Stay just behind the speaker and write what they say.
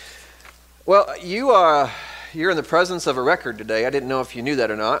Well, you're in the presence of a record today. I didn't know if you knew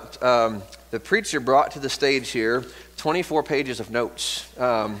that or not. The preacher brought to the stage here 24 pages of notes,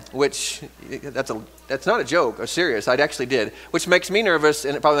 which that's not a joke, or serious. I actually did, which makes me nervous,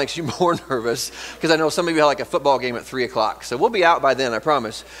 and it probably makes you more nervous because I know some of you have like a football game at 3 o'clock. So we'll be out by then, I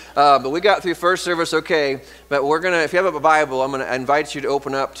promise. But we got through first service okay. But we're gonna, if you have a Bible, I'm gonna invite you to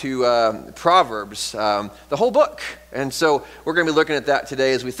open up to Proverbs, the whole book. And so we're going to be looking at that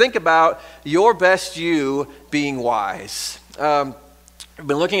today as we think about your best you being wise. We've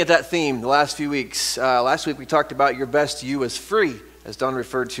been looking at that theme the last few weeks. Last week we talked about your best you is free, as Don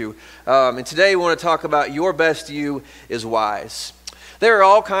referred to. And today we want to talk about your best you is wise. There are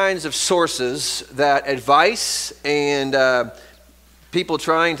all kinds of sources that advice and people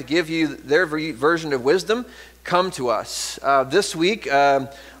trying to give you their version of wisdom come to us. This week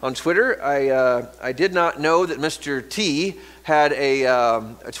on Twitter, I did not know that Mr. T had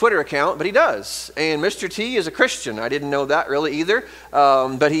a Twitter account, but he does. And Mr. T is a Christian. I didn't know that really either,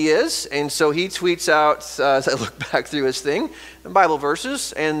 but he is. And so he tweets out, as I look back through his thing, Bible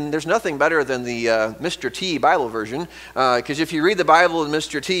verses. And there's nothing better than the Mr. T Bible version, because if you read the Bible in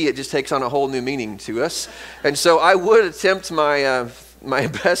Mr. T, it just takes on a whole new meaning to us. And so I would attempt my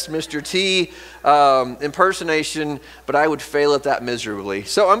best Mr. T impersonation, but I would fail at that miserably.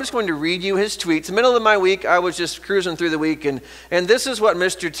 So I'm just going to read you his tweets. In the middle of my week, I was just cruising through the week, and this is what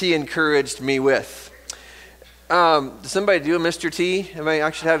Mr. T encouraged me with. Does somebody do a Mr. T? Am I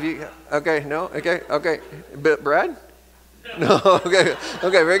actually have you? Okay, no? Okay. Brad? No, okay,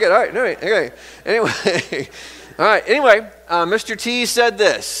 very good. All right, no, okay. Anyway, all right, Mr. T said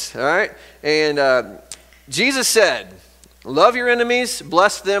this, all right? And Jesus said, "Love your enemies,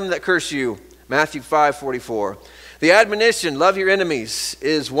 bless them that curse you." Matthew 5:44. The admonition, love your enemies,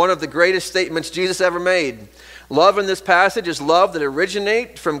 is one of the greatest statements Jesus ever made. Love in this passage is love that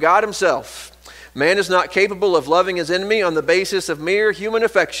originates from God himself. Man is not capable of loving his enemy on the basis of mere human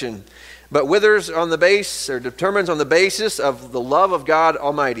affection, but determines on the basis of the love of God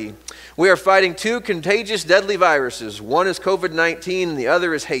Almighty. We are fighting two contagious, deadly viruses. One is COVID-19 and the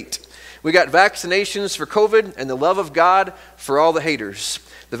other is hate. We got vaccinations for COVID and the love of God for all the haters.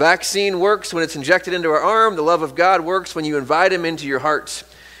 The vaccine works when it's injected into our arm. The love of God works when you invite him into your heart.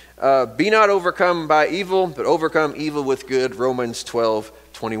 Be not overcome by evil, but overcome evil with good. Romans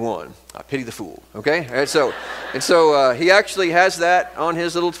 12:21. I pity the fool. Okay? All right, so he actually has that on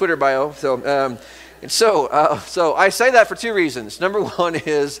his little Twitter bio. So I say that for two reasons. Number one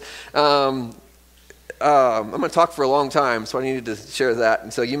is I'm going to talk for a long time, so I needed to share that.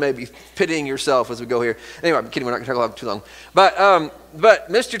 And so you may be pitying yourself as we go here. Anyway, I'm kidding. We're not going to talk too long. But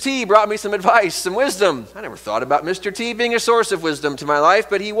Mr. T brought me some advice, some wisdom. I never thought about Mr. T being a source of wisdom to my life,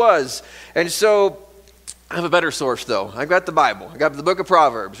 but he was. And so I have a better source, though. I've got the Bible. I've got the book of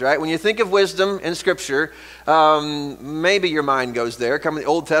Proverbs, right? When you think of wisdom in Scripture, maybe your mind goes there. Come in the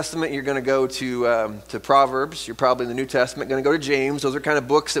Old Testament, you're going to go to Proverbs. You're probably in the New Testament going to go to James. Those are kind of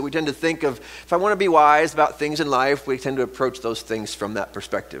books that we tend to think of. If I want to be wise about things in life, we tend to approach those things from that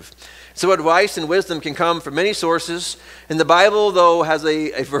perspective. So advice and wisdom can come from many sources. And the Bible, though, has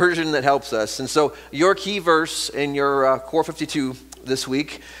a version that helps us. And so your key verse in your Core 52 this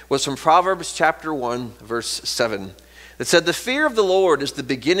week was from Proverbs chapter 1, verse 7. It said, "The fear of the Lord is the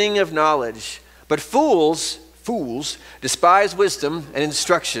beginning of knowledge, but fools despise wisdom and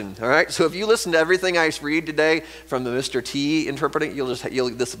instruction." All right. So if you listen to everything I read today from the Mr. T interpreting,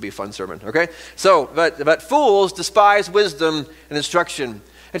 this will be a fun sermon. Okay. So, but fools despise wisdom and instruction.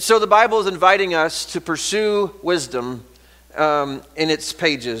 And so the Bible is inviting us to pursue wisdom in its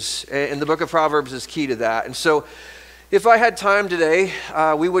pages. And the book of Proverbs is key to that. And so if I had time today,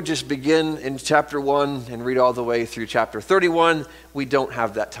 we would just begin in chapter 1 and read all the way through chapter 31. We don't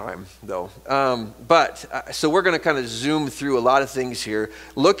have that time, though. So we're going to kind of zoom through a lot of things here,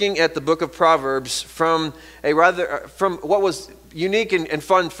 looking at the book of Proverbs from what was unique and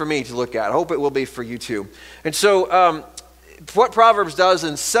fun for me to look at. I hope it will be for you too. And so what Proverbs does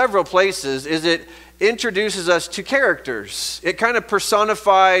in several places is it introduces us to characters. It kind of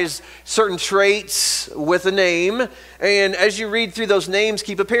personifies certain traits with a name, and as you read through, those names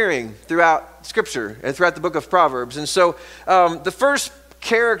keep appearing throughout Scripture and throughout the book of Proverbs. And so the first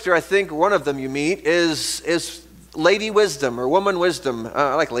character, I think one of them you meet is Lady Wisdom or Woman Wisdom.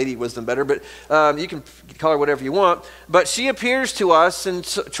 I like Lady Wisdom better, but you can call her whatever you want. But she appears to us in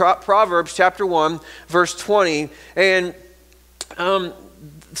Proverbs chapter 1, verse 20, and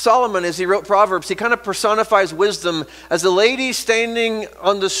Solomon, as he wrote Proverbs, he kind of personifies wisdom as a lady standing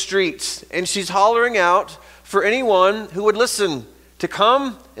on the streets, and she's hollering out for anyone who would listen, to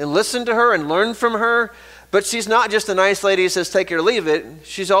come and listen to her and learn from her. But she's not just a nice lady who says, take it or leave it.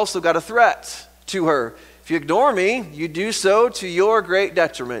 She's also got a threat to her. If you ignore me, you do so to your great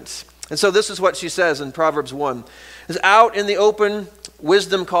detriment. And so this is what she says in Proverbs 1. It's out in the open,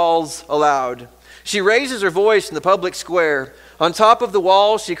 wisdom calls aloud. She raises her voice in the public square. On top of the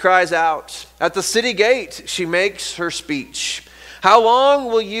wall, she cries out. At the city gate, she makes her speech. How long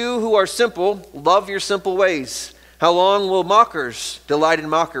will you who are simple love your simple ways? How long will mockers delight in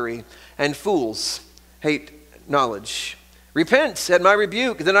mockery, and fools hate knowledge? Repent at my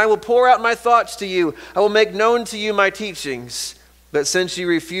rebuke, then I will pour out my thoughts to you. I will make known to you my teachings. But since you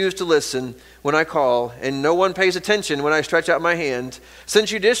refuse to listen when I call, and no one pays attention when I stretch out my hand,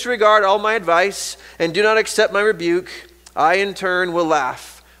 since you disregard all my advice and do not accept my rebuke, I in turn will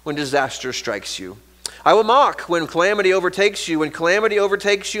laugh when disaster strikes you. I will mock when calamity overtakes you, when calamity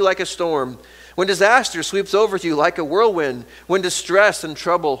overtakes you like a storm, when disaster sweeps over you like a whirlwind, when distress and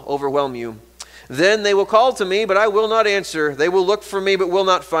trouble overwhelm you. Then they will call to me, but I will not answer. They will look for me, but will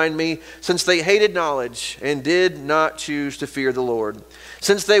not find me, since they hated knowledge and did not choose to fear the Lord.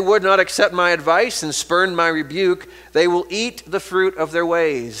 Since they would not accept my advice and spurned my rebuke, they will eat the fruit of their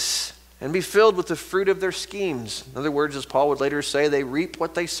ways and be filled with the fruit of their schemes. In other words, as Paul would later say, they reap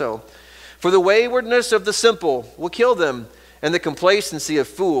what they sow. For the waywardness of the simple will kill them, and the complacency of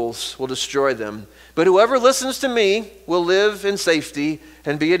fools will destroy them. But whoever listens to me will live in safety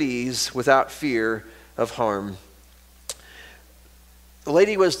and be at ease without fear of harm. The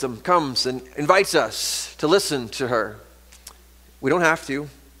Lady Wisdom comes and invites us to listen to her. We don't have to.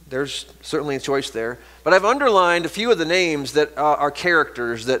 There's certainly a choice there. But I've underlined a few of the names that are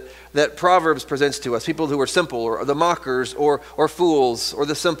characters that Proverbs presents to us. People who are simple, or the mockers, or fools, or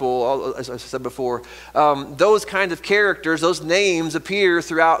the simple, as I said before. Those kind of characters, those names appear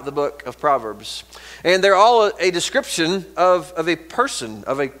throughout the book of Proverbs. And they're all a description of a person,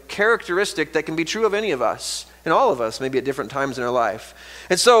 of a characteristic that can be true of any of us, and all of us, maybe at different times in our life.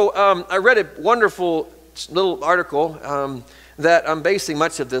 And so I read a wonderful little article that I'm basing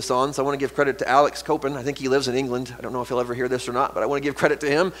much of this on, so I want to give credit to Alex Copen. I think he lives in England. I don't know if he'll ever hear this or not, but I want to give credit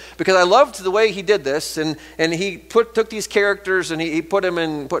to him because I loved the way he did this, and he took these characters and he put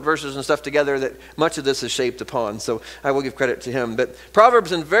verses and stuff together that much of this is shaped upon. So I will give credit to him. But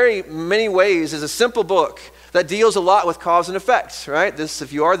Proverbs, in very many ways, is a simple book that deals a lot with cause and effect, right?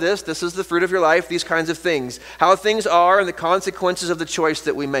 If you are this is the fruit of your life. These kinds of things, how things are, and the consequences of the choice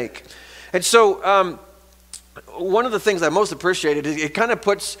that we make. And so, one of the things I most appreciated is it kind of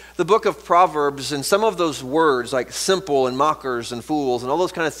puts the book of Proverbs and some of those words like simple and mockers and fools and all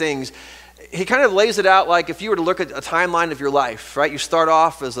those kind of things. He kind of lays it out like if you were to look at a timeline of your life, right? You start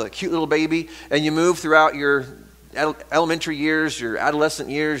off as a cute little baby and you move throughout your elementary years, your adolescent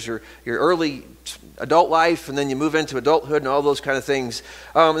years, your early adult life, and then you move into adulthood and all those kind of things.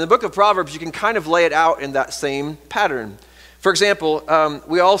 In the book of Proverbs, you can kind of lay it out in that same pattern. For example,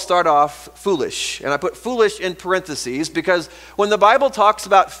 we all start off foolish, and I put foolish in parentheses because when the Bible talks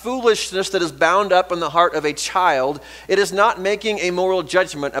about foolishness that is bound up in the heart of a child, it is not making a moral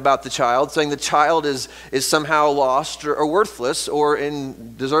judgment about the child, saying the child is somehow lost or worthless or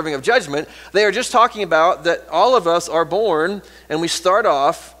deserving of judgment. They are just talking about that all of us are born and we start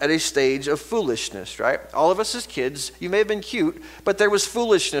off at a stage of foolishness, right? All of us as kids, you may have been cute, but there was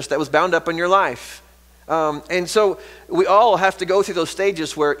foolishness that was bound up in your life. And so we all have to go through those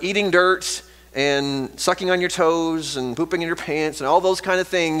stages where eating dirt and sucking on your toes and pooping in your pants and all those kind of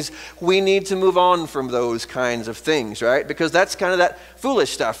things, we need to move on from those kinds of things, right? Because that's kind of that foolish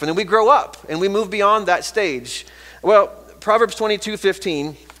stuff. And then we grow up and we move beyond that stage. Well, Proverbs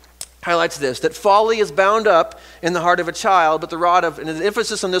 22:15 highlights this, that folly is bound up in the heart of a child, but and the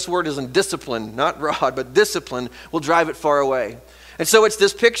emphasis on this word is in discipline, not rod, but discipline will drive it far away. And so it's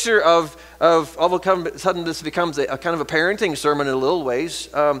this picture of all of a sudden this becomes a kind of a parenting sermon in a little way,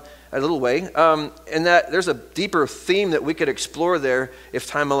 and that there's a deeper theme that we could explore there if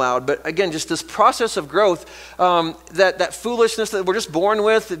time allowed. But again, just this process of growth, that foolishness that we're just born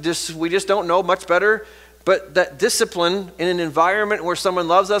with, we just don't know much better. But that discipline in an environment where someone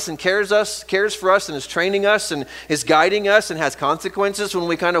loves us and cares for us and is training us and is guiding us and has consequences when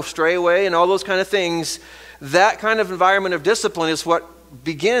we kind of stray away and all those kind of things, that kind of environment of discipline is what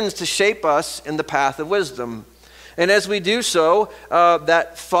begins to shape us in the path of wisdom. And as we do so,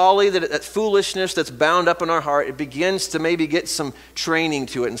 that folly, that foolishness that's bound up in our heart, it begins to maybe get some training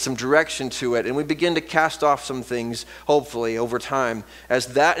to it and some direction to it. And we begin to cast off some things, hopefully, over time, as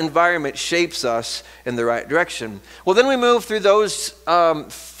that environment shapes us in the right direction. Well, then we move through those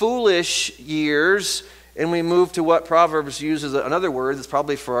foolish years and we move to what Proverbs uses another word that's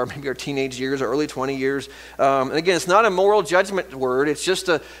probably for maybe our teenage years or early 20 years. And again, it's not a moral judgment word. It's just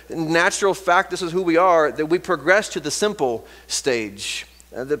a natural fact. This is who we are, that we progress to the simple stage.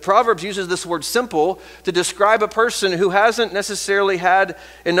 The Proverbs uses this word simple to describe a person who hasn't necessarily had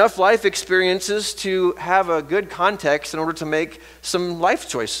enough life experiences to have a good context in order to make some life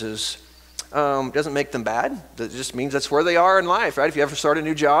choices. Doesn't make them bad. That just means that's where they are in life, right? If you ever start a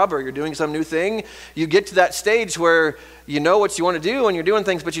new job or you're doing some new thing, you get to that stage where you know what you want to do and you're doing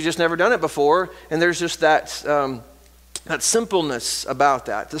things, but you've just never done it before. And there's just that simpleness about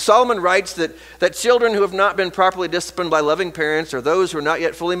that. The Solomon writes that children who have not been properly disciplined by loving parents, or those who are not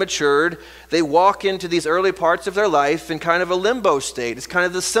yet fully matured, they walk into these early parts of their life in kind of a limbo state. It's kind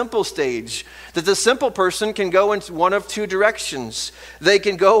of the simple stage, that the simple person can go in one of two directions. They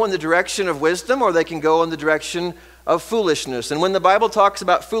can go in the direction of wisdom, or they can go in the direction of foolishness. And when the Bible talks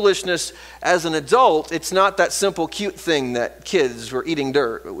about foolishness as an adult, it's not that simple, cute thing that kids were eating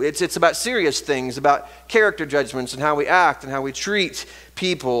dirt. It's about serious things, about character judgments and how we act and how we treat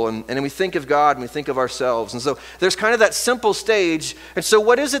people. And we think of God and we think of ourselves. And so there's kind of that simple stage. And so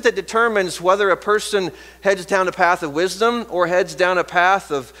what is it that determines whether a person heads down a path of wisdom or heads down a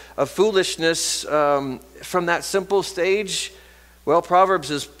path of foolishness from that simple stage? Well, Proverbs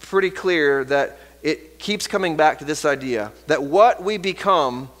is pretty clear that it keeps coming back to this idea that what we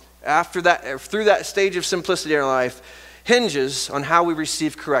become after that, through that stage of simplicity in our life, hinges on how we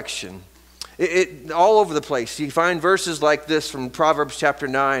receive correction. It all over the place. You find verses like this from Proverbs chapter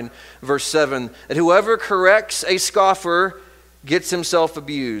 9, verse 7, that whoever corrects a scoffer gets himself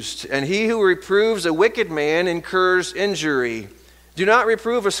abused, and he who reproves a wicked man incurs injury. Do not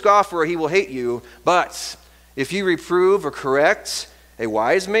reprove a scoffer, or he will hate you, but if you reprove or correct a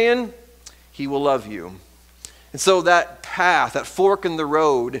wise man, he will love you. And so that path, that fork in the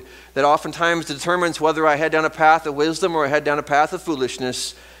road that oftentimes determines whether I head down a path of wisdom or I head down a path of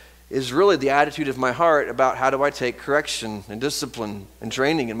foolishness, is really the attitude of my heart about how do I take correction and discipline and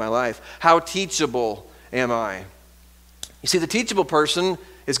training in my life. How teachable am I? You see, the teachable person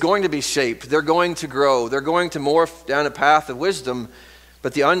is going to be shaped. They're going to grow. They're going to morph down a path of wisdom.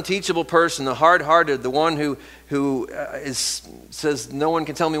 But the unteachable person, the hard-hearted, the one who says no one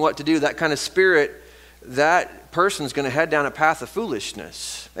can tell me what to do, that kind of spirit, that person's going to head down a path of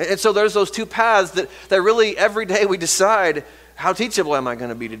foolishness. And so there's those two paths that really every day we decide, how teachable am I going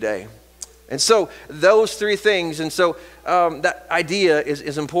to be today? And so those three things, and so that idea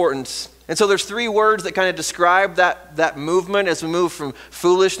is important. And so there's three words that kind of describe that movement as we move from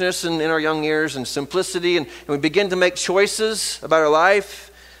foolishness in our young years and simplicity, and we begin to make choices about our life.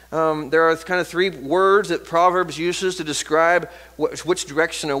 There are kind of three words that Proverbs uses to describe which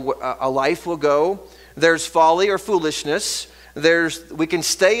direction a life will go. There's folly or foolishness. We can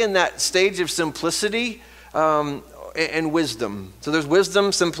stay in that stage of simplicity and wisdom. So there's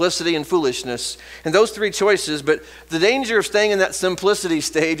wisdom, simplicity, and foolishness. And those three choices, but the danger of staying in that simplicity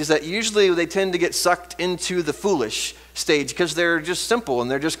stage is that usually they tend to get sucked into the foolish stage because they're just simple and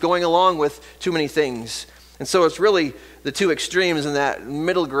they're just going along with too many things. And so it's really the two extremes in that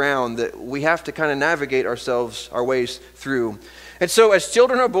middle ground that we have to kind of navigate our ways through. And so as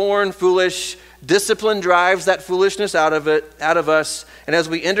children are born foolish, discipline drives that foolishness out of us. And as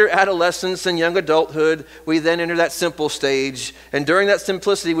we enter adolescence and young adulthood, we then enter that simple stage. And during that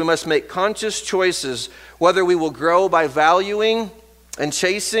simplicity, we must make conscious choices whether we will grow by valuing and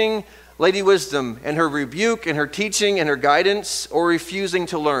chasing Lady Wisdom and her rebuke and her teaching and her guidance, or refusing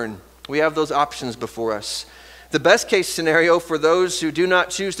to learn. We have those options before us. The best case scenario for those who do not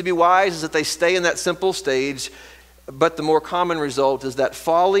choose to be wise is that they stay in that simple stage. But the more common result is that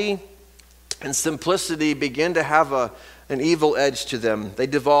folly and simplicity begin to have an evil edge to them. They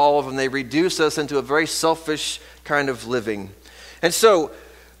devolve and they reduce us into a very selfish kind of living. And so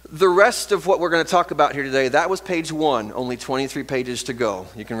the rest of what we're going to talk about here today, that was page 1, only 23 pages to go.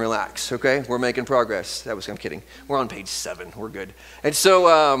 You can relax, okay? We're making progress. I'm kidding. We're on page 7. We're good. And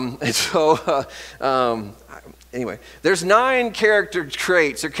so, anyway, there's 9 character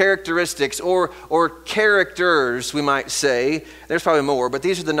traits or characteristics or characters, we might say. There's probably more, but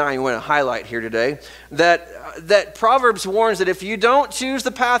these are the 9 we want to highlight here today. That Proverbs warns that if you don't choose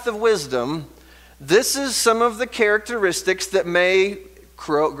the path of wisdom, this is some of the characteristics that may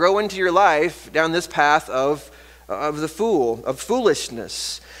grow into your life down this path of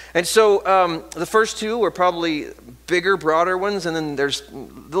foolishness. And so the first two were probably bigger, broader ones, and then there's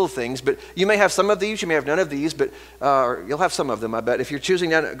little things. But you may have some of these, you may have none of these, but you'll have some of them, I bet, if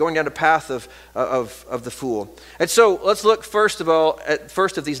you're going down the path of the fool. And so let's look first of all at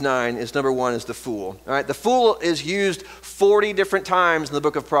first of these 9 is number 1 is the fool. All right, the fool is used 40 different times in the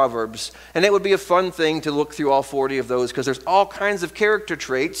book of Proverbs, and it would be a fun thing to look through all 40 of those because there's all kinds of character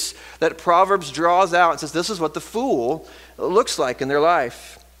traits that Proverbs draws out and says this is what the fool looks like in their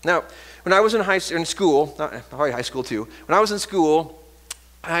life. Now, when I was in school, probably high school too, when I was in school,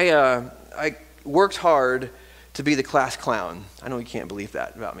 I worked hard to be the class clown. I know you can't believe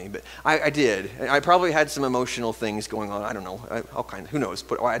that about me, but I did. I probably had some emotional things going on. I don't know, who knows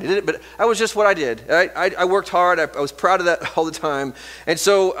why I did it, but that was just what I did. I worked hard. I was proud of that all the time. And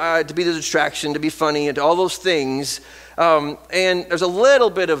so to be the distraction, to be funny, and to all those things. And there's a little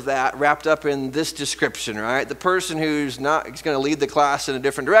bit of that wrapped up in this description, right? The person who's going to lead the class in a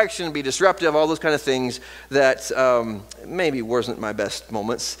different direction, be disruptive, all those kind of things that maybe wasn't my best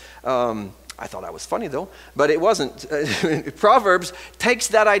moments. I thought I was funny though, but it wasn't. Proverbs takes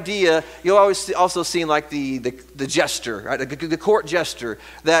that idea. You'll always also see like the jester, right? The court jester.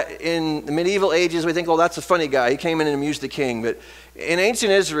 That in the medieval ages we think, oh, that's a funny guy. He came in and amused the king. But in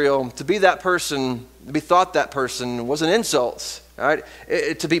ancient Israel, to be that person, to be thought that person was an insult. Right?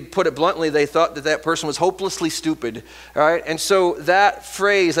 To put it bluntly, they thought that person was hopelessly stupid. Right? And so that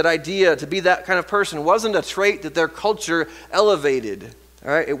phrase, that idea to be that kind of person wasn't a trait that their culture elevated.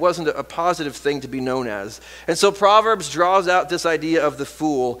 All right? It wasn't a positive thing to be known as. And so Proverbs draws out this idea of the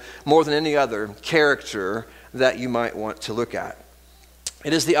fool more than any other character that you might want to look at.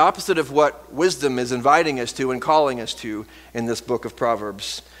 It is the opposite of what wisdom is inviting us to and calling us to in this book of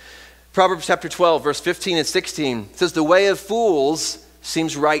Proverbs. Proverbs chapter 12, verse 15 and 16 says, "The way of fools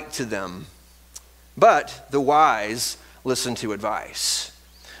seems right to them, but the wise listen to advice.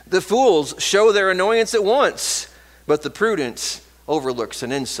 The fools show their annoyance at once, but the prudent overlooks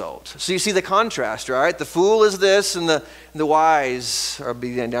an insult." So you see the contrast, right? The fool is this, and the wise are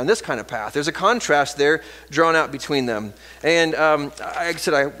being down this kind of path. There's a contrast there drawn out between them. And like I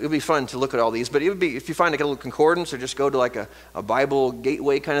said, it would be fun to look at all these, but it would be, if you find like a little concordance or just go to like a Bible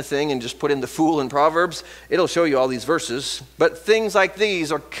gateway kind of thing and just put in the fool in Proverbs, it'll show you all these verses. But things like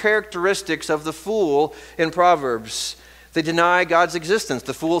these are characteristics of the fool in Proverbs. They deny God's existence.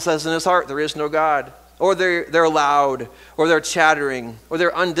 The fool says in his heart, there is no God. Or they're loud, or they're chattering, or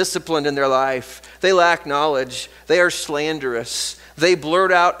they're undisciplined in their life. They lack knowledge. They are slanderous. They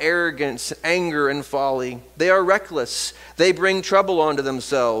blurt out arrogance, anger, and folly. They are reckless. They bring trouble onto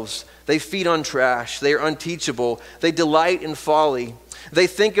themselves. They feed on trash. They are unteachable. They delight in folly. They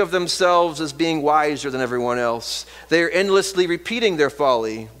think of themselves as being wiser than everyone else. They are endlessly repeating their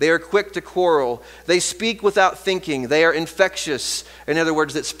folly. They are quick to quarrel. They speak without thinking. They are infectious. In other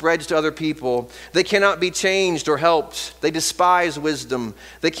words, that spreads to other people. They cannot be changed or helped. They despise wisdom.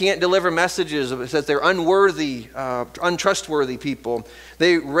 They can't deliver messages. It says they're unworthy, untrustworthy people.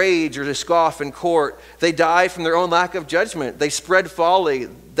 They rage or they scoff in court. They die from their own lack of judgment. They spread folly.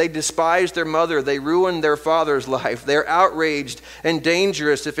 They despise their mother. They ruin their father's life. They are outraged and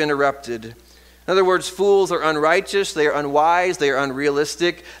dangerous if interrupted. In other words, fools are unrighteous. They are unwise. They are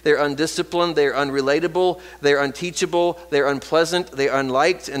unrealistic. They are undisciplined. They are unrelatable. They are unteachable. They are unpleasant. They are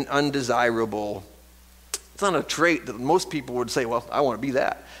unliked and undesirable. It's not a trait that most people would say, well, I want to be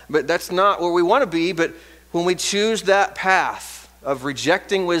that. But that's not where we want to be. But when we choose that path of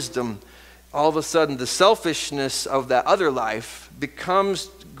rejecting wisdom, all of a sudden the selfishness of that other life becomes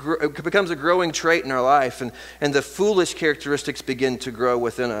a growing trait in our life, and the foolish characteristics begin to grow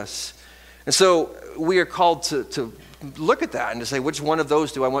within us. And so we are called to look at that and to say, which one of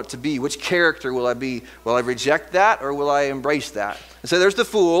those do I want to be? Which character will I be? Will I reject that, or will I embrace that? And so there's the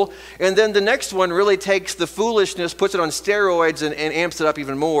fool, and then the next one really takes the foolishness, puts it on steroids, and amps it up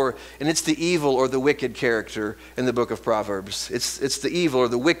even more, and it's the evil or the wicked character in the book of Proverbs. It's the evil or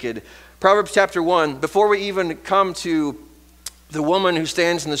the wicked. Proverbs chapter 1, before we even come to the woman who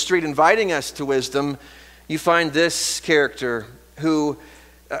stands in the street inviting us to wisdom, you find this character who,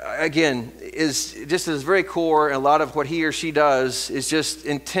 again, is just at his very core, and a lot of what he or she does is just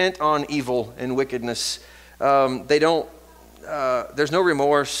intent on evil and wickedness. There's no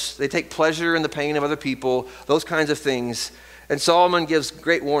remorse. They take pleasure in the pain of other people, those kinds of things. And Solomon gives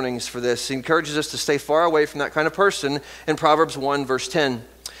great warnings for this. He encourages us to stay far away from that kind of person in Proverbs 1, verse 10.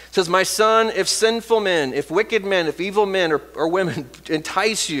 It says, "My son, if sinful men, if wicked men, if evil men or women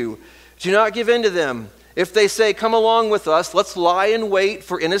entice you, do not give in to them. If they say, 'Come along with us, let's lie in wait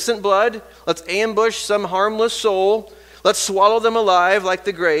for innocent blood. Let's ambush some harmless soul. Let's swallow them alive like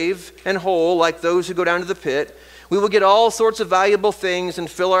the grave and whole like those who go down to the pit. We will get all sorts of valuable things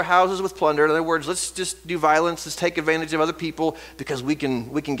and fill our houses with plunder. In other words, let's just do violence, let's take advantage of other people because we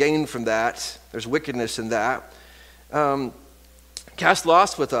can gain from that. There's wickedness in that. Cast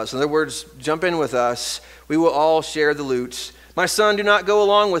lots with us. In other words, jump in with us. We will all share the loot. My son, do not go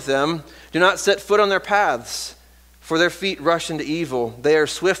along with them. Do not set foot on their paths, for their feet rush into evil. They are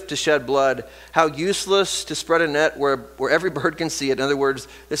swift to shed blood. How useless to spread a net where every bird can see it. In other words,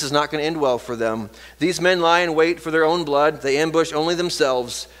 this is not going to end well for them. These men lie in wait for their own blood. They ambush only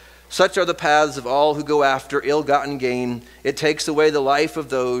themselves. Such are the paths of all who go after ill-gotten gain. It takes away the life of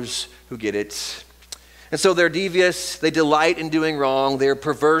those who get it. And so they're devious, they delight in doing wrong, they are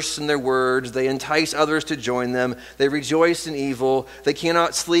perverse in their words, they entice others to join them, they rejoice in evil, they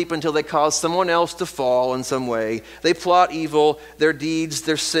cannot sleep until they cause someone else to fall in some way. They plot evil, their deeds,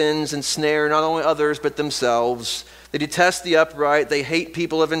 their sins ensnare not only others but themselves. They detest the upright, they hate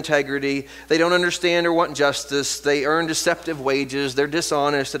people of integrity, they don't understand or want justice, they earn deceptive wages, they're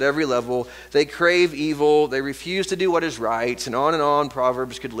dishonest at every level, they crave evil, they refuse to do what is right, and on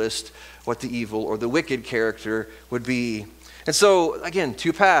Proverbs could list what the evil or the wicked character would be. And so, again,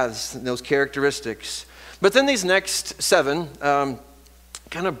 two paths, those characteristics. But then these next 7, kind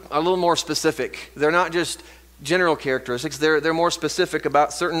of a little more specific. They're not just general characteristics, they're more specific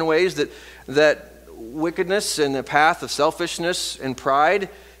about certain ways that wickedness and the path of selfishness and pride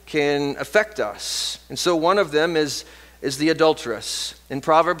can affect us. And so one of them is the adulteress. In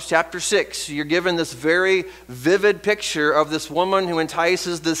Proverbs chapter 6, you're given this very vivid picture of this woman who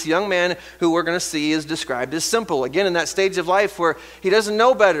entices this young man who we're going to see is described as simple. Again, in that stage of life where he doesn't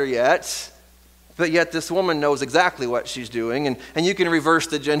know better yet, but yet this woman knows exactly what she's doing. And you can reverse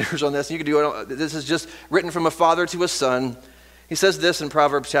the genders on this. You can do it. This is just written from a father to a son. He says this in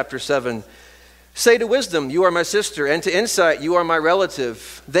Proverbs chapter 7. Say to wisdom, you are my sister, and to insight, you are my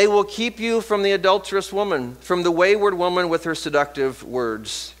relative. They will keep you from the adulterous woman, from the wayward woman with her seductive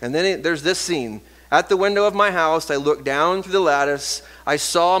words. And then there's this scene. At the window of my house, I looked down through the lattice. I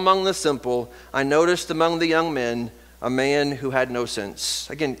saw among the simple, I noticed among the young men, a man who had no sense.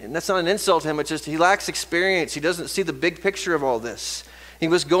 Again, and that's not an insult to him. It's just he lacks experience. He doesn't see the big picture of all this. He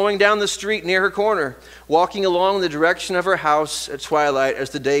was going down the street near her corner, walking along the direction of her house at twilight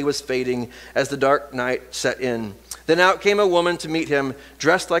as the day was fading, as the dark night set in. Then out came a woman to meet him,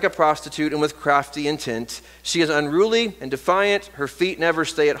 dressed like a prostitute and with crafty intent. She is unruly and defiant. Her feet never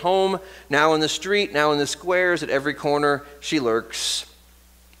stay at home. Now in the street, now in the squares, at every corner she lurks.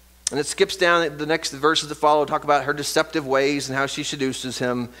 And it skips down the next verses that follow, talk about her deceptive ways and how she seduces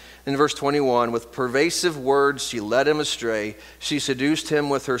him. In verse 21, with pervasive words she led him astray. She seduced him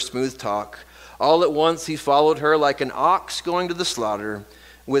with her smooth talk. All at once he followed her like an ox going to the slaughter,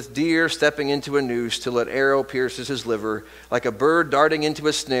 with deer stepping into a noose till an arrow pierces his liver, like a bird darting into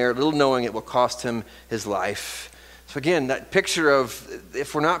a snare, little knowing it will cost him his life. So again, that picture of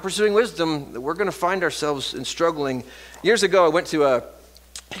if we're not pursuing wisdom, we're going to find ourselves in struggling. Years ago, I went to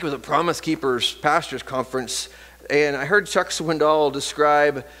I think it was a Promise Keepers Pastors Conference, and I heard Chuck Swindoll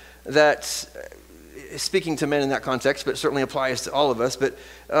describe that, speaking to men in that context, but certainly applies to all of us, but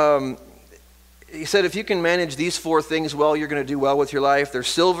he said if you can manage these 4 things well, you're going to do well with your life. There's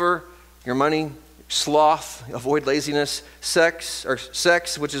silver, your money, sloth, avoid laziness, sex,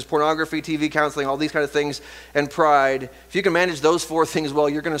 which is pornography, TV counseling, all these kind of things, and pride. If you can manage those 4 things well,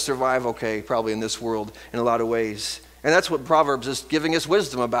 you're going to survive okay, probably in this world in a lot of ways. And that's what Proverbs is giving us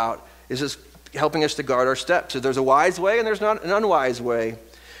wisdom about, is just helping us to guard our steps. So there's a wise way and there's not an unwise way.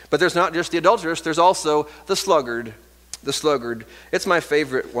 But there's not just the adulteress, there's also the sluggard. The sluggard. It's my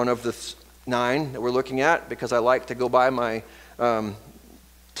favorite one of the 9 that we're looking at because I like to go by my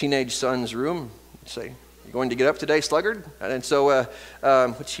teenage son's room and say, "You going to get up today, sluggard?" And so,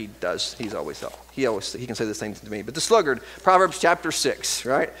 which he does. He can say the same to me. But the sluggard, Proverbs chapter 6,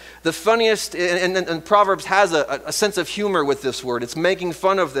 right? The funniest, and Proverbs has a sense of humor with this word. It's making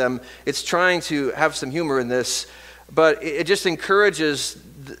fun of them. It's trying to have some humor in this. But it just encourages,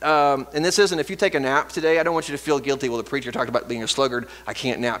 and this isn't, if you take a nap today, I don't want you to feel guilty. Well, the preacher talked about being a sluggard. I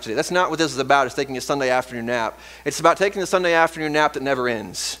can't nap today. That's not what this is about. It's taking a Sunday afternoon nap. It's about taking the Sunday afternoon nap that never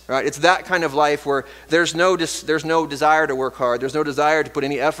ends, right? It's that kind of life where there's no desire to work hard. There's no desire to put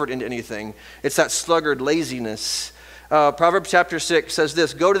any effort into anything. It's that sluggard laziness. Proverbs chapter 6 says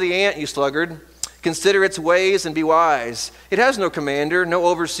this, "Go to the ant, you sluggard. Consider its ways and be wise. It has no commander, no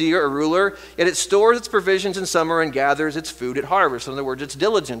overseer or ruler, yet it stores its provisions in summer and gathers its food at harvest." In other words, it's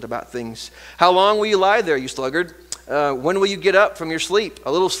diligent about things. "How long will you lie there, you sluggard? When will you get up from your sleep?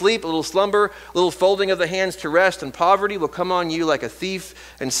 A little slumber, a little folding of the hands to rest, and poverty will come on you like a thief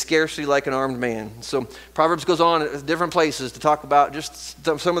and scarcely like an armed man." So Proverbs goes on at different places to talk about just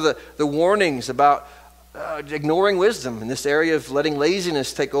some of the warnings about ignoring wisdom in this area of letting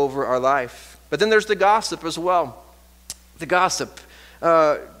laziness take over our life. But then there's the gossip as well. The gossip.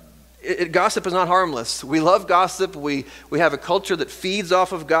 Gossip is not harmless. We love gossip. We have a culture that feeds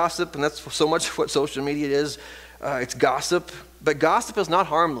off of gossip, and that's so much what social media is. It's gossip. But gossip is not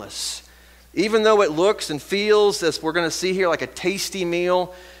harmless. Even though it looks and feels, as we're going to see here, like a tasty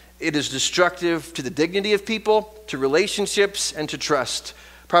meal, it is destructive to the dignity of people, to relationships, and to trust.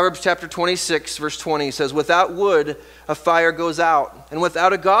 Proverbs chapter 26, verse 20 says, "Without wood, a fire goes out, and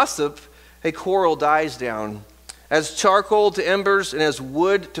without a gossip, a quarrel dies down. As charcoal to embers and as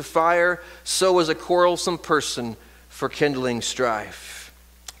wood to fire, so is a quarrelsome person for kindling strife."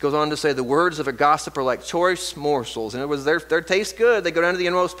 It goes on to say, the words of a gossip are like choice morsels. In other words, they taste good. They go down to the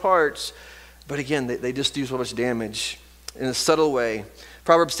innermost parts. But again, they just do so much damage in a subtle way.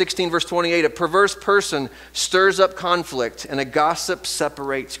 Proverbs 16, verse 28, "A perverse person stirs up conflict, and a gossip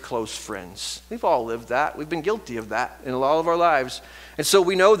separates close friends." We've all lived that. We've been guilty of that in all of our lives. And so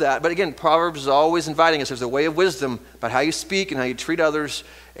we know that. But again, Proverbs is always inviting us. There's a way of wisdom about how you speak and how you treat others.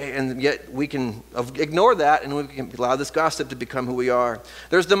 And yet we can ignore that, and we can allow this gossip to become who we are.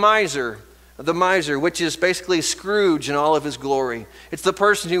 There's the miser, which is basically Scrooge in all of his glory. It's the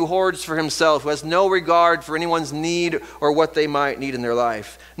person who hoards for himself, who has no regard for anyone's need or what they might need in their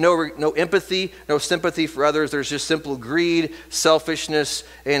life. No empathy, no sympathy for others. There's just simple greed, selfishness,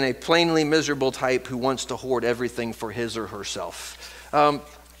 and a plainly miserable type who wants to hoard everything for his or herself.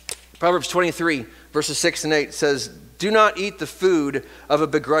 Proverbs 23, verses 6 and 8 says, "Do not eat the food of a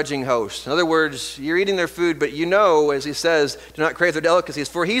begrudging host." In other words, you're eating their food, but you know, as he says, do not crave their delicacies,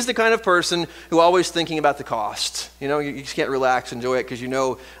 for he's the kind of person who always thinking about the cost. You know, you just can't relax, enjoy it, because you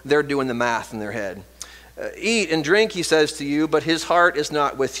know they're doing the math in their head. "Eat and drink," he says to you, but his heart is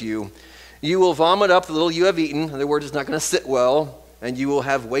not with you. "You will vomit up the little you have eaten." In other words, it's not going to sit well, and you will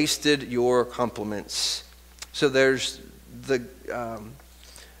have wasted your compliments. So there's the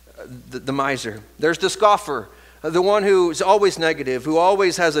miser. There's the scoffer, the one who is always negative, who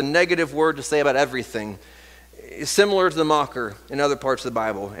always has a negative word to say about everything. It's similar to the mocker in other parts of the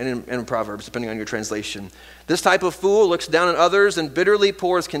Bible and in Proverbs, depending on your translation. This type of fool looks down on others and bitterly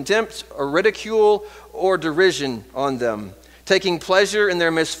pours contempt or ridicule or derision on them, taking pleasure in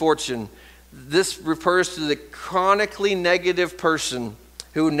their misfortune. This refers to the chronically negative person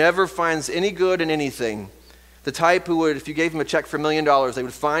who never finds any good in anything. The type who would, if you gave them a check for $1 million, they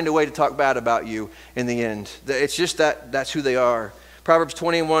would find a way to talk bad about you in the end. It's just that's who they are. Proverbs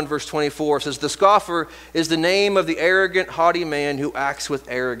 21, verse 24 says, "The scoffer is the name of the arrogant, haughty man who acts with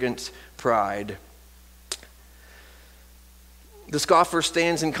arrogant pride." The scoffer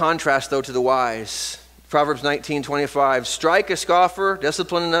stands in contrast, though, to the wise. Proverbs 19:25, "Strike a scoffer,"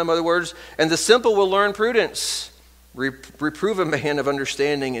 discipline in other words, "and the simple will learn prudence. Reprove a man of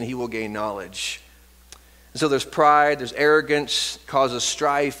understanding, and he will gain knowledge." And so there's pride, there's arrogance, causes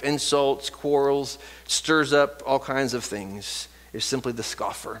strife, insults, quarrels, stirs up all kinds of things. It's simply the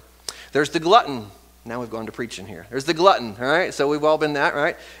scoffer. There's the glutton. Now we've gone to preaching here. There's the glutton, all right? So we've all been that,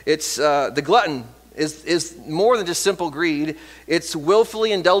 right? It's the glutton is more than just simple greed. It's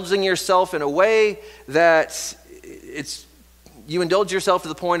willfully indulging yourself in a way that you indulge yourself to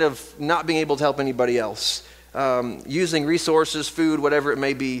the point of not being able to help anybody else. Using resources, food, whatever it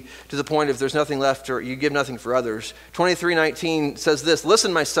may be, to the point if there's nothing left or you give nothing for others. 23:19 says this,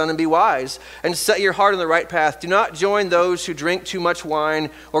 "Listen, my son, and be wise, and set your heart on the right path. Do not join those who drink too much wine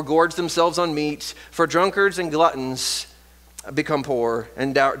or gorge themselves on meat, for drunkards and gluttons become poor,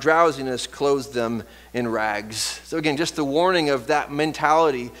 and drowsiness clothes them in rags." So again, just the warning of that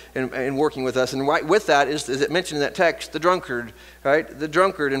mentality in working with us. And right with that is it mentioned in that text, the drunkard, right? The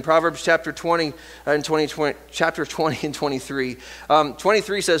drunkard in Proverbs chapter 20 and 23.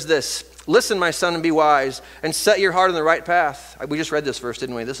 23 says this, "Listen, my son, and be wise, and set your heart on the right path." We just read this verse,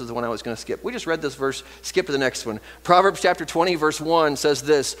 didn't we? This is the one I was going to skip. We just read this verse. Skip to the next one. Proverbs chapter 20, verse 1 says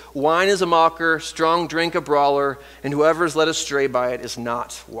this, "Wine is a mocker, strong drink a brawler, and whoever is led astray by it is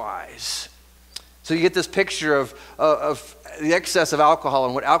not wise." So you get this picture of the excess of alcohol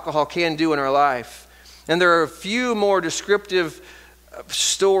and what alcohol can do in our life. And there are a few more descriptive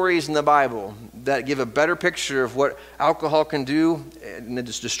stories in the Bible that give a better picture of what alcohol can do and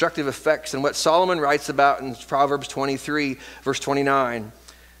its destructive effects, and what Solomon writes about in Proverbs 23, verse 29.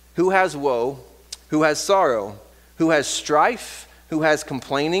 "Who has woe? Who has sorrow? Who has strife? Who has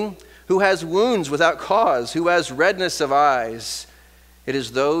complaining? Who has wounds without cause? Who has redness of eyes? It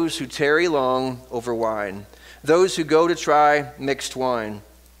is those who tarry long over wine, those who go to try mixed wine.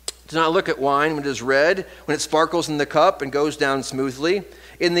 Do not look at wine when it is red, when it sparkles in the cup and goes down smoothly.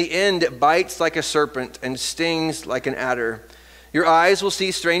 In the end, it bites like a serpent and stings like an adder. Your eyes will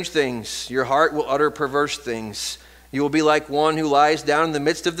see strange things. Your heart will utter perverse things. You will be like one who lies down in the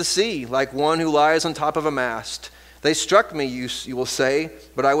midst of the sea, like one who lies on top of a mast. They struck me, you will say,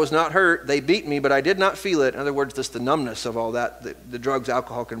 but I was not hurt. They beat me, but I did not feel it. In other words, just the numbness of all that the drugs,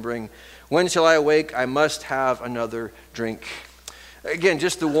 alcohol can bring. When shall I awake? I must have another drink. Again,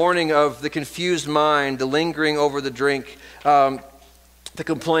 just the warning of the confused mind, the lingering over the drink, the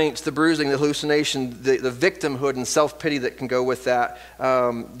complaints, the bruising, the hallucination, the victimhood and self-pity that can go with that,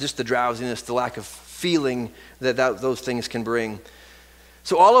 just the drowsiness, the lack of feeling that those things can bring.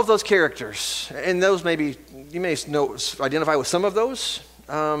 So all of those characters, and those maybe, you may identify with some of those,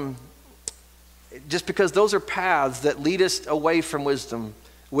 just because those are paths that lead us away from wisdom.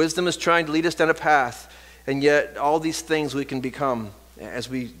 Wisdom is trying to lead us down a path, and yet all these things we can become as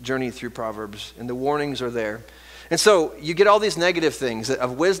we journey through Proverbs, and the warnings are there. And so you get all these negative things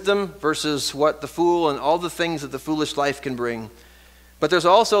of wisdom versus what the fool and all the things that the foolish life can bring. But there's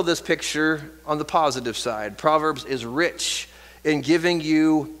also this picture on the positive side. Proverbs is rich in giving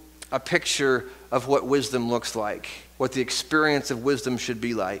you a picture of what wisdom looks like, what the experience of wisdom should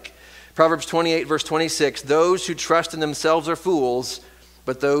be like. Proverbs 28, verse 26, those who trust in themselves are fools,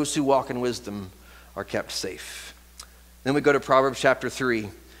 but those who walk in wisdom are kept safe. Then we go to Proverbs chapter 3,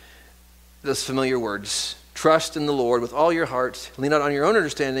 those familiar words. Trust in the Lord with all your heart. Lean not on your own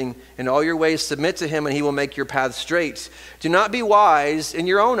understanding. In all your ways submit to him, and he will make your paths straight. Do not be wise in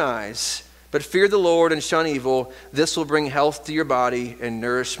your own eyes, but fear the Lord and shun evil. This will bring health to your body and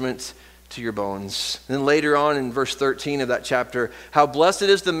nourishment to your bones. And then later on in verse 13 of that chapter, how blessed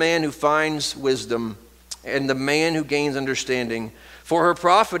is the man who finds wisdom and the man who gains understanding. For her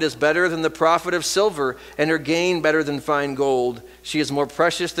profit is better than the profit of silver, and her gain better than fine gold. She is more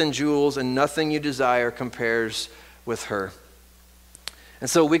precious than jewels, and nothing you desire compares with her. And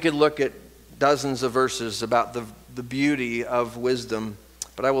so we could look at dozens of verses about the beauty of wisdom,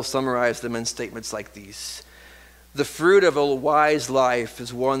 but I will summarize them in statements like these. The fruit of a wise life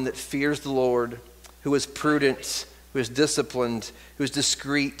is one that fears the Lord, who is prudent, who is disciplined, who is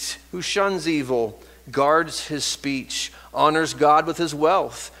discreet, who shuns evil, guards his speech, honors God with his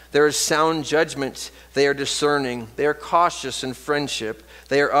wealth. There is sound judgment. They are discerning. They are cautious in friendship.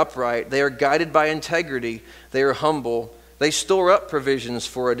 They are upright. They are guided by integrity. They are humble. They store up provisions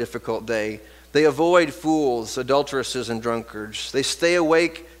for a difficult day. They avoid fools, adulteresses, and drunkards. They stay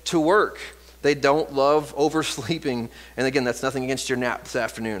awake to work. They don't love oversleeping. And again, that's nothing against your nap this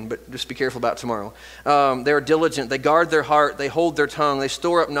afternoon, but just be careful about tomorrow. They are diligent. They guard their heart. They hold their tongue. They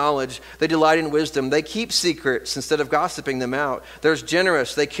store up knowledge. They delight in wisdom. They keep secrets instead of gossiping them out. They're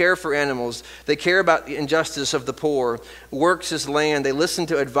generous. They care for animals. They care about the injustice of the poor. Works his land. They listen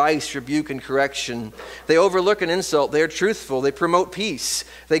to advice, rebuke, and correction. They overlook an insult. They are truthful. They promote peace.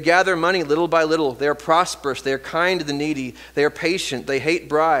 They gather money little by little. They are prosperous. They are kind to the needy. They are patient. They hate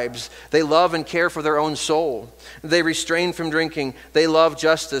bribes. They love and care for their own soul. They restrain from drinking. They love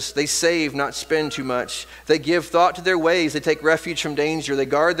justice. They save, not spend too much. They give thought to their ways. They take refuge from danger. They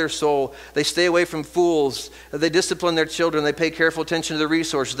guard their soul. They stay away from fools. They discipline their children. They pay careful attention to the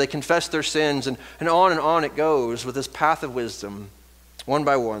resources. They confess their sins. And on it goes with this path of wisdom. One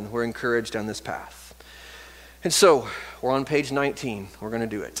by one, we're encouraged on this path. And so, we're on page 19. We're going to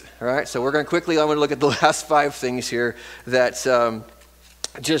do it. All right? So we're going to quickly, I'm going to look at the last 5 things here that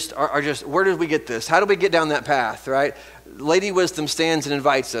just where did we get this? How do we get down that path, right? Lady Wisdom stands and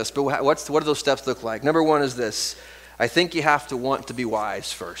invites us, but what do those steps look like? Number 1 is this. I think you have to want to be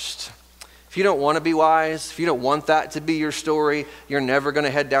wise first. If you don't want to be wise, if you don't want that to be your story, you're never going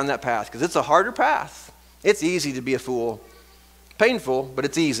to head down that path because it's a harder path. It's easy to be a fool. Painful, but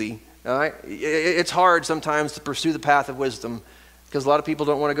it's easy. All right? It's hard sometimes to pursue the path of wisdom because a lot of people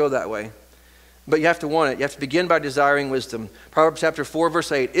don't want to go that way. But you have to want it. You have to begin by desiring wisdom. Proverbs chapter 4,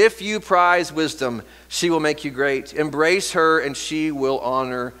 verse 8. If you prize wisdom, she will make you great. Embrace her, and she will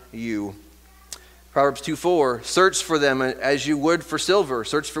honor you. Proverbs 2:4. Search for them as you would for silver.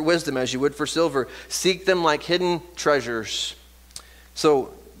 Search for wisdom as you would for silver. Seek them like hidden treasures.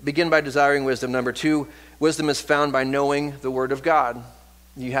 So begin by desiring wisdom. Number 2, wisdom is found by knowing the Word of God.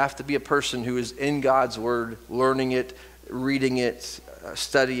 You have to be a person who is in God's Word, learning it, reading it,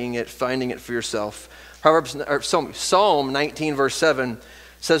 studying it, finding it for yourself. Psalm 19 verse 7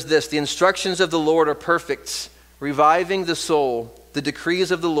 says this, the instructions of the Lord are perfect, reviving the soul. The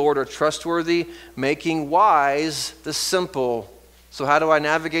decrees of the Lord are trustworthy, making wise the simple. So how do I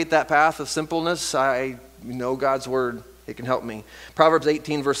navigate that path of simpleness? I know God's word. It can help me. Proverbs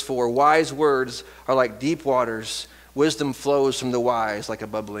 18 verse 4, wise words are like deep waters. Wisdom flows from the wise like a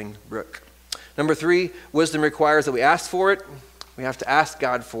bubbling brook. Number 3, wisdom requires that we ask for it. We have to ask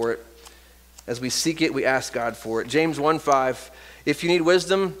God for it. As we seek it, we ask God for it. James 1:5, if you need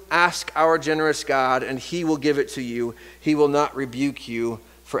wisdom, ask our generous God, and he will give it to you. He will not rebuke you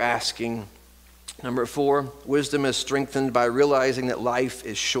for asking. Number 4, wisdom is strengthened by realizing that life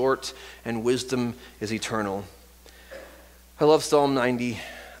is short and wisdom is eternal. I love Psalm 90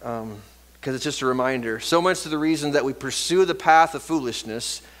 because it's just a reminder. So much of the reason that we pursue the path of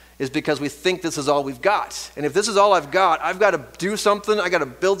foolishness is because we think this is all we've got. And if this is all I've got to do something, I got to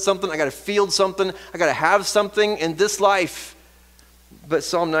build something, I got to field something, I got to have something in this life. But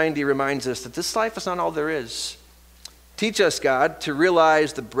Psalm 90 reminds us that this life is not all there is. Teach us, God, to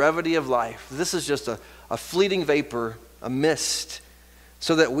realize the brevity of life. This is just a fleeting vapor, a mist,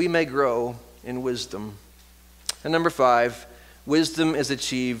 so that we may grow in wisdom. And number 5, wisdom is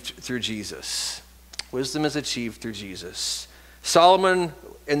achieved through Jesus. Wisdom is achieved through Jesus. Solomon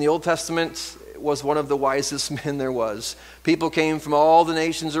in the Old Testament was one of the wisest men there was. People came from all the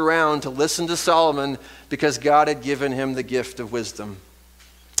nations around to listen to Solomon because God had given him the gift of wisdom.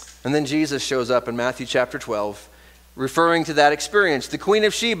 And then Jesus shows up in Matthew chapter 12, referring to that experience. The Queen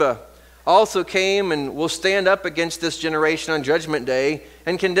of Sheba also came and will stand up against this generation on Judgment Day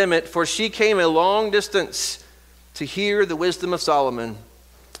and condemn it, for she came a long distance to hear the wisdom of Solomon.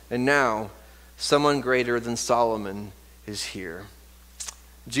 And now someone greater than Solomon is here.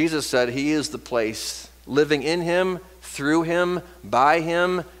 Jesus said he is the place, living in him, through him, by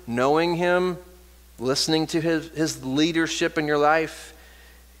him, knowing him, listening to his leadership in your life.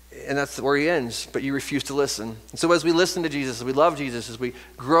 And that's where he ends, but you refuse to listen. And so as we listen to Jesus, as we love Jesus, as we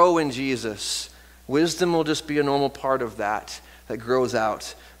grow in Jesus, wisdom will just be a normal part of that grows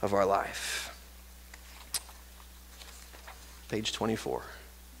out of our life. Page 24.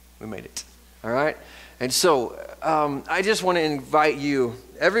 We made it. All right? And so I just want to invite you,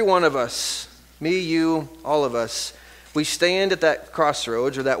 every one of us, me, you, all of us, we stand at that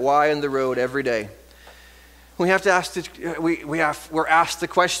crossroads or that Y in the road every day. We have to ask, we're asked the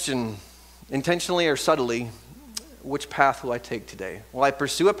question, intentionally or subtly, which path will I take today? Will I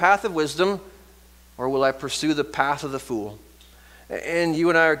pursue a path of wisdom, or will I pursue the path of the fool? And you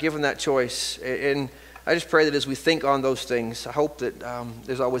and I are given that choice. And I just pray that as we think on those things, I hope that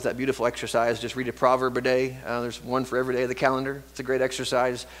there's always that beautiful exercise. Just read a proverb a day. There's one for every day of the calendar. It's a great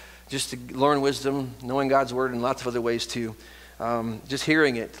exercise just to learn wisdom, knowing God's word in lots of other ways too. Just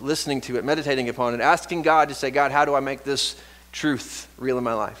hearing it, listening to it, meditating upon it, asking God to say, God, how do I make this truth real in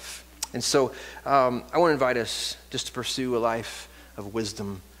my life? And so I want to invite us just to pursue a life of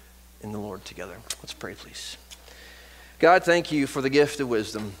wisdom in the Lord together. Let's pray, please. God, thank you for the gift of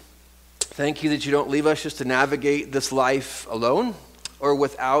wisdom. Thank you that you don't leave us just to navigate this life alone or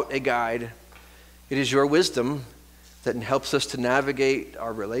without a guide. It is your wisdom that helps us to navigate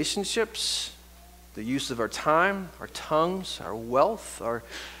our relationships, the use of our time, our tongues, our wealth, our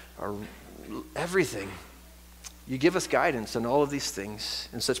everything. You give us guidance in all of these things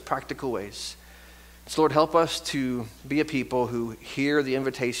in such practical ways. So Lord, help us to be a people who hear the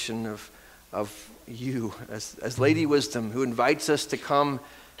invitation of you as Lady Wisdom, who invites us to come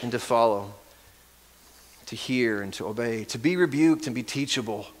and to follow, to hear and to obey, to be rebuked and be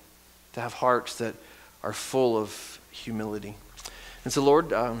teachable, to have hearts that are full of humility. And so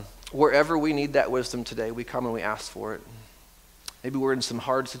Lord, wherever we need that wisdom today, we come and we ask for it. Maybe we're in some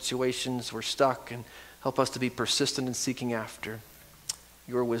hard situations, we're stuck, and help us to be persistent in seeking after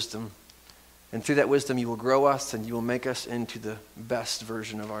your wisdom. And through that wisdom, you will grow us and you will make us into the best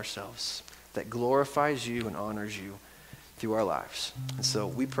version of ourselves that glorifies you and honors you through our lives. And so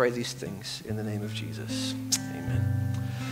we pray these things in the name of Jesus.